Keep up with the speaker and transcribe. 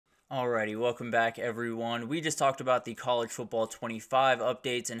Alrighty, welcome back everyone. We just talked about the college football 25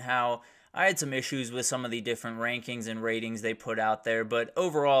 updates and how I had some issues with some of the different rankings and ratings they put out there, but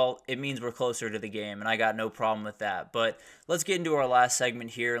overall, it means we're closer to the game, and I got no problem with that. But let's get into our last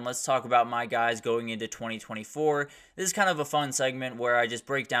segment here, and let's talk about my guys going into 2024. This is kind of a fun segment where I just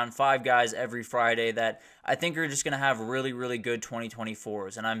break down 5 guys every Friday that I think are just going to have really, really good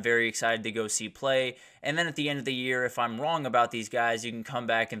 2024s, and I'm very excited to go see play. And then at the end of the year, if I'm wrong about these guys, you can come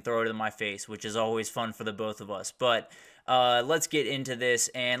back and throw it in my face, which is always fun for the both of us. But let's get into this,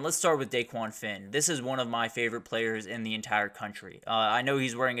 and let's start with DeQuan Finn. This is one of my favorite players in the entire country. I know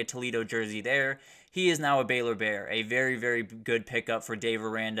he's wearing a Toledo jersey there. He is now a Baylor Bear, a very, very good pickup for Dave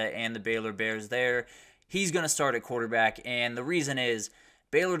Aranda and the Baylor Bears there. He's going to start at quarterback, and the reason is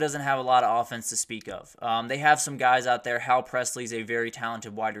Baylor doesn't have a lot of offense to speak of. They have some guys out there. Hal Presley's a very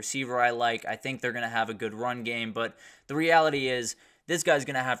talented wide receiver I like. I think they're going to have a good run game, but the reality is this guy's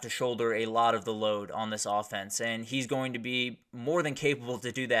going to have to shoulder a lot of the load on this offense, and he's going to be more than capable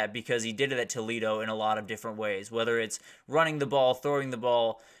to do that because he did it at Toledo in a lot of different ways, whether it's running the ball, throwing the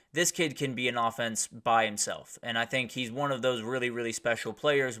ball. This kid can be an offense by himself, and I think he's one of those really, really special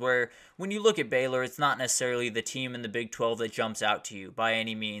players where when you look at Baylor, it's not necessarily the team in the Big 12 that jumps out to you by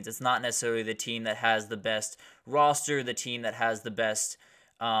any means. It's not necessarily the team that has the best roster, the team that has the best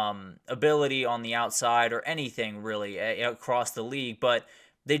ability on the outside or anything really across the league, but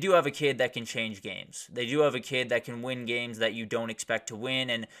they do have a kid that can change games. They do have a kid that can win games that you don't expect to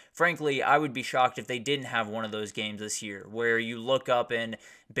win, and frankly, I would be shocked if they didn't have one of those games this year where you look up and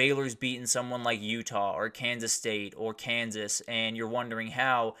Baylor's beaten someone like Utah or Kansas State or Kansas, and you're wondering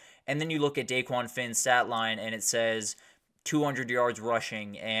how, and then you look at DeQuan Finn's stat line and it says 200 yards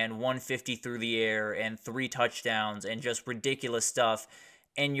rushing and 150 through the air and 3 touchdowns and just ridiculous stuff,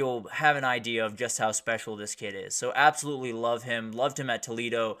 and you'll have an idea of just how special this kid is. So absolutely love him. Loved him at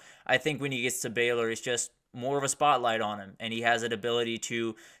Toledo. I think when he gets to Baylor, it's just more of a spotlight on him, and he has an ability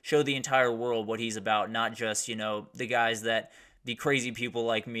to show the entire world what he's about, not just, the guys the crazy people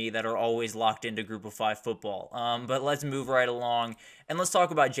like me that are always locked into Group of 5 football. But let's move right along, and let's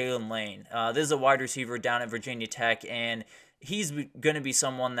talk about Jaylin Lane. This is a wide receiver down at Virginia Tech, and he's going to be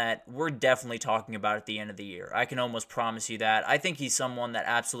someone that we're definitely talking about at the end of the year. I can almost promise you that. I think he's someone that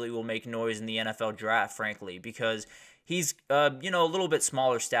absolutely will make noise in the NFL draft, frankly, because he's, a little bit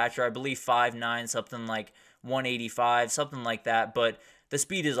smaller stature. I believe 5'9", something like 185, something like that, but the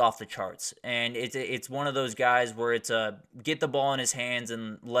speed is off the charts, and it's one of those guys where it's a get the ball in his hands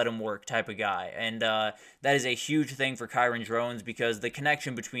and let him work type of guy, and that is a huge thing for Kyron Drones because the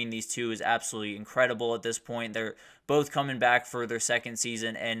connection between these two is absolutely incredible at this point. They're both coming back for their second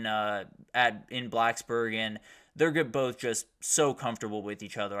season in Blacksburg, and they're both just so comfortable with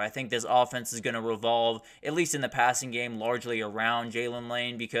each other. I think this offense is going to revolve, at least in the passing game, largely around Jaylin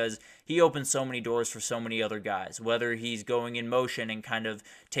Lane because he opens so many doors for so many other guys, whether he's going in motion and kind of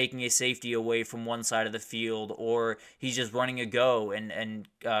taking a safety away from one side of the field, or he's just running a go and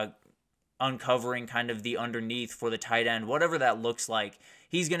uncovering kind of the underneath for the tight end, whatever that looks like.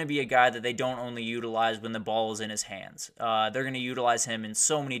 He's going to be a guy that they don't only utilize when the ball is in his hands. They're going to utilize him in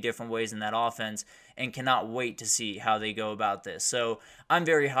so many different ways in that offense and cannot wait to see how they go about this. So I'm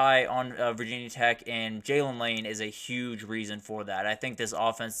very high on Virginia Tech, and Jaylin Lane is a huge reason for that. I think this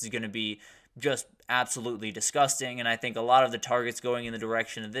offense is going to be just absolutely disgusting, and I think a lot of the targets going in the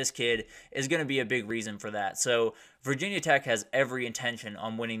direction of this kid is going to be a big reason for that. So Virginia Tech has every intention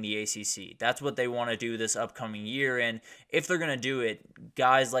on winning the ACC. That's what they want to do this upcoming year, and if they're going to do it,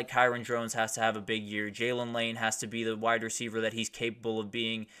 guys like Kyron Drones has to have a big year. Jaylin Lane has to be the wide receiver that he's capable of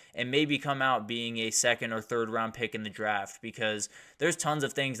being and maybe come out being a second or third round pick in the draft, because there's tons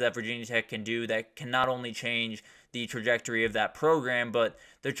of things that Virginia Tech can do that can not only change the trajectory of that program, but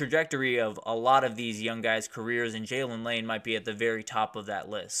the trajectory of a lot of these young guys' careers, and Jaylin Lane might be at the very top of that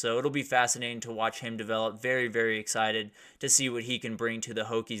list. So it'll be fascinating to watch him develop. Very, very excited to see what he can bring to the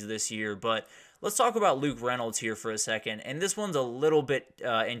Hokies this year. But let's talk about Luke Reynolds here for a second, and this one's a little bit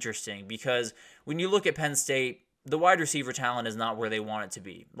interesting because when you look at Penn State, the wide receiver talent is not where they want it to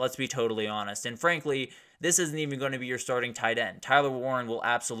be. Let's be totally honest. And frankly, this isn't even going to be your starting tight end. Tyler Warren will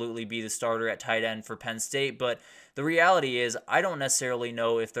absolutely be the starter at tight end for Penn State, but the reality is I don't necessarily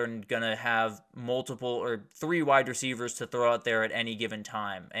know if they're going to have multiple or 3 wide receivers to throw out there at any given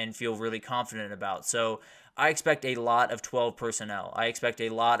time and feel really confident about. So I expect a lot of 12 personnel. I expect a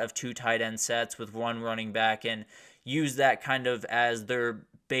lot of 2 tight end sets with 1 running back and use that kind of as their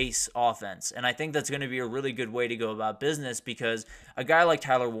base offense. And I think that's going to be a really good way to go about business because a guy like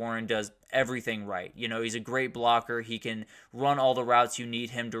Tyler Warren does everything right. He's a great blocker. He can run all the routes you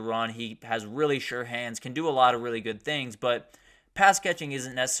need him to run. He has really sure hands, can do a lot of really good things, but pass catching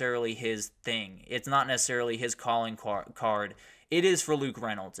isn't necessarily his thing. It's not necessarily his calling card. It is for Luke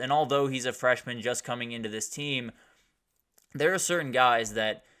Reynolds. And although he's a freshman just coming into this team, there are certain guys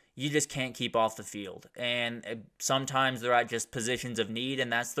that you just can't keep off the field. And sometimes they're at just positions of need,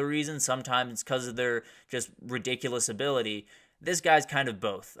 and that's the reason. Sometimes it's because of their just ridiculous ability. This guy's kind of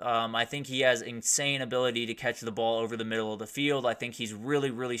both. I think he has insane ability to catch the ball over the middle of the field. I think he's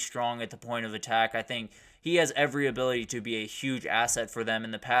really, really strong at the point of attack. I think he has every ability to be a huge asset for them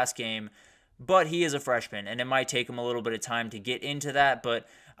in the pass game, but he is a freshman, and it might take him a little bit of time to get into that. But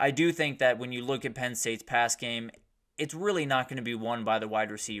I do think that when you look at Penn State's pass game, it's really not going to be won by the wide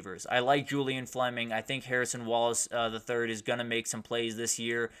receivers. I like Julian Fleming. I think Harrison Wallace III is going to make some plays this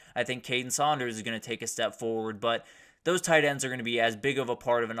year. I think Caden Saunders is going to take a step forward, but those tight ends are going to be as big of a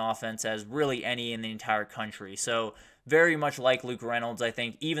part of an offense as really any in the entire country. So very much like Luke Reynolds, I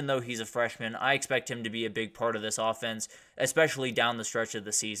think even though he's a freshman, I expect him to be a big part of this offense, especially down the stretch of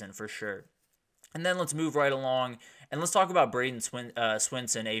the season for sure. And then let's move right along and let's talk about Braden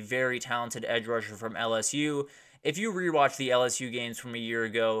Swinson, a very talented edge rusher from LSU. If you rewatch the LSU games from a year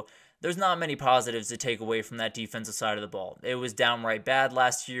ago, there's not many positives to take away from that defensive side of the ball. It was downright bad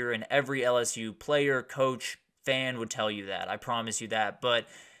last year, and every LSU player, coach, fan would tell you that. I promise you that. But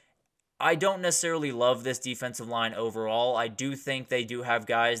I don't necessarily love this defensive line overall. I do think they do have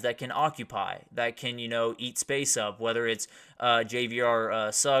guys that can occupy, that can, eat space up, whether it's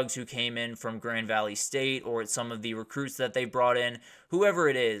JVR Suggs, who came in from Grand Valley State, or it's some of the recruits that they brought in. Whoever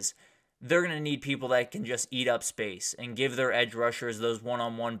it is, they're going to need people that can just eat up space and give their edge rushers those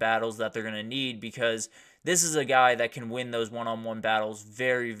one-on-one battles that they're going to need, because this is a guy that can win those one-on-one battles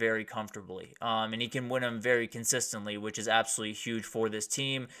very, very comfortably. And he can win them very consistently, which is absolutely huge for this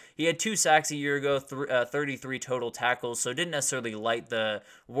team. He had 2 sacks a year ago, 33 total tackles, so didn't necessarily light the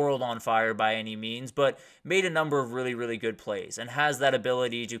world on fire by any means, but made a number of really, really good plays and has that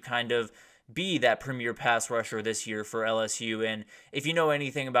ability to kind of be that premier pass rusher this year for LSU. And if you know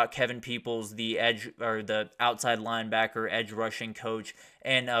anything about Kevin Peoples, the edge or the outside linebacker edge rushing coach,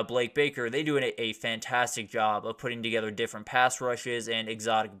 and Blake Baker, they do a fantastic job of putting together different pass rushes and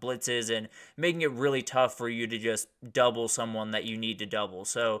exotic blitzes and making it really tough for you to just double someone that you need to double.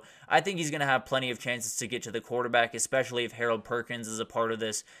 So I think he's going to have plenty of chances to get to the quarterback, especially if Harold Perkins is a part of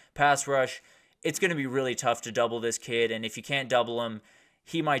this pass rush. It's going to be really tough to double this kid, and if you can't double him,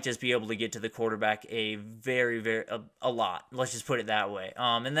 he might just be able to get to the quarterback a lot. Let's just put it that way.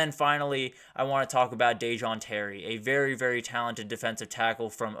 And then finally, I want to talk about Dejon Terry, a very, very talented defensive tackle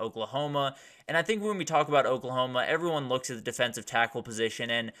from Oklahoma. And I think when we talk about Oklahoma, everyone looks at the defensive tackle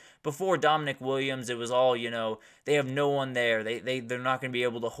position. And before Dominic Williams, it was all, they have no one there. They're not going to be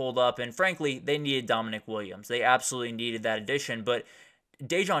able to hold up. And frankly, they needed Dominic Williams. They absolutely needed that addition. But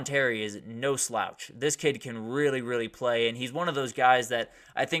Dejon Terry is no slouch. This kid can really, really play, and he's one of those guys that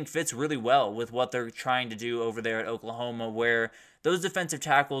I think fits really well with what they're trying to do over there at Oklahoma, where those defensive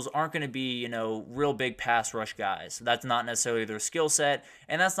tackles aren't going to be, real big pass rush guys. That's not necessarily their skill set,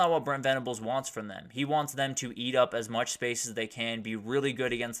 and that's not what Brent Venables wants from them. He wants them to eat up as much space as they can, be really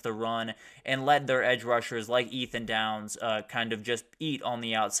good against the run, and let their edge rushers like Ethan Downs kind of just eat on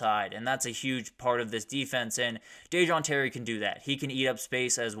the outside, and that's a huge part of this defense, and Dejon Terry can do that. He can eat up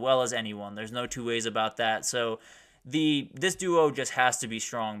space as well as anyone. There's no two ways about that, so this duo just has to be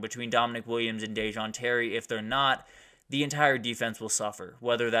strong between Dominic Williams and Dejon Terry. If they're not, the entire defense will suffer,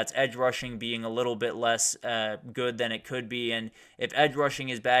 whether that's edge rushing being a little bit less good than it could be. And if edge rushing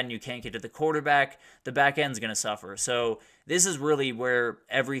is bad and you can't get to the quarterback, the back end's going to suffer. So this is really where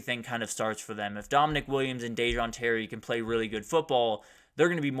everything kind of starts for them. If Dominic Williams and Dejon Terry can play really good football, they're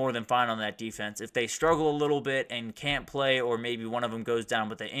going to be more than fine on that defense. If they struggle a little bit and can't play, or maybe one of them goes down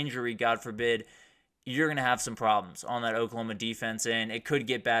with an injury, God forbid, you're going to have some problems on that Oklahoma defense, and it could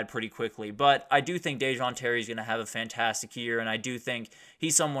get bad pretty quickly. But I do think Dejon Terry is going to have a fantastic year, and I do think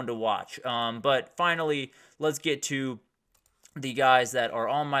he's someone to watch. But finally, let's get to the guys that are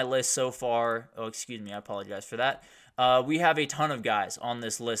on my list so far. Oh, excuse me, I apologize for that. We have a ton of guys on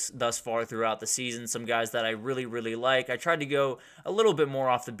this list thus far throughout the season, some guys that I really, really like. I tried to go a little bit more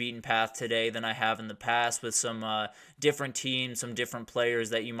off the beaten path today than I have in the past with some different teams, some different players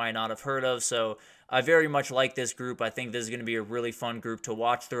that you might not have heard of. So I very much like this group. I think this is going to be a really fun group to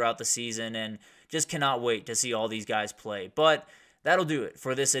watch throughout the season, and just cannot wait to see all these guys play. But that'll do it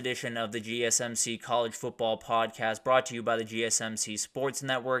for this edition of the GSMC College Football Podcast, brought to you by the GSMC Sports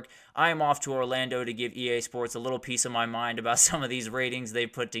Network. I am off to Orlando to give EA Sports a little piece of my mind about some of these ratings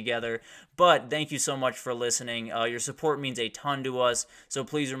they've put together. But thank you so much for listening. Your support means a ton to us, so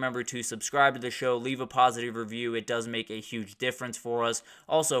please remember to subscribe to the show, leave a positive review. It does make a huge difference for us.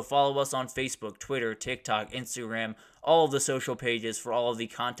 Also, follow us on Facebook, Twitter, TikTok, Instagram, all of the social pages for all of the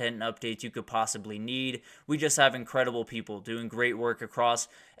content and updates you could possibly need. We just have incredible people doing great work across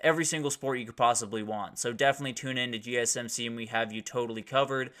every single sport you could possibly want. So definitely tune in to GSMC and we have you totally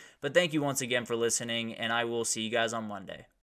covered. But thank you once again for listening, and I will see you guys on Monday.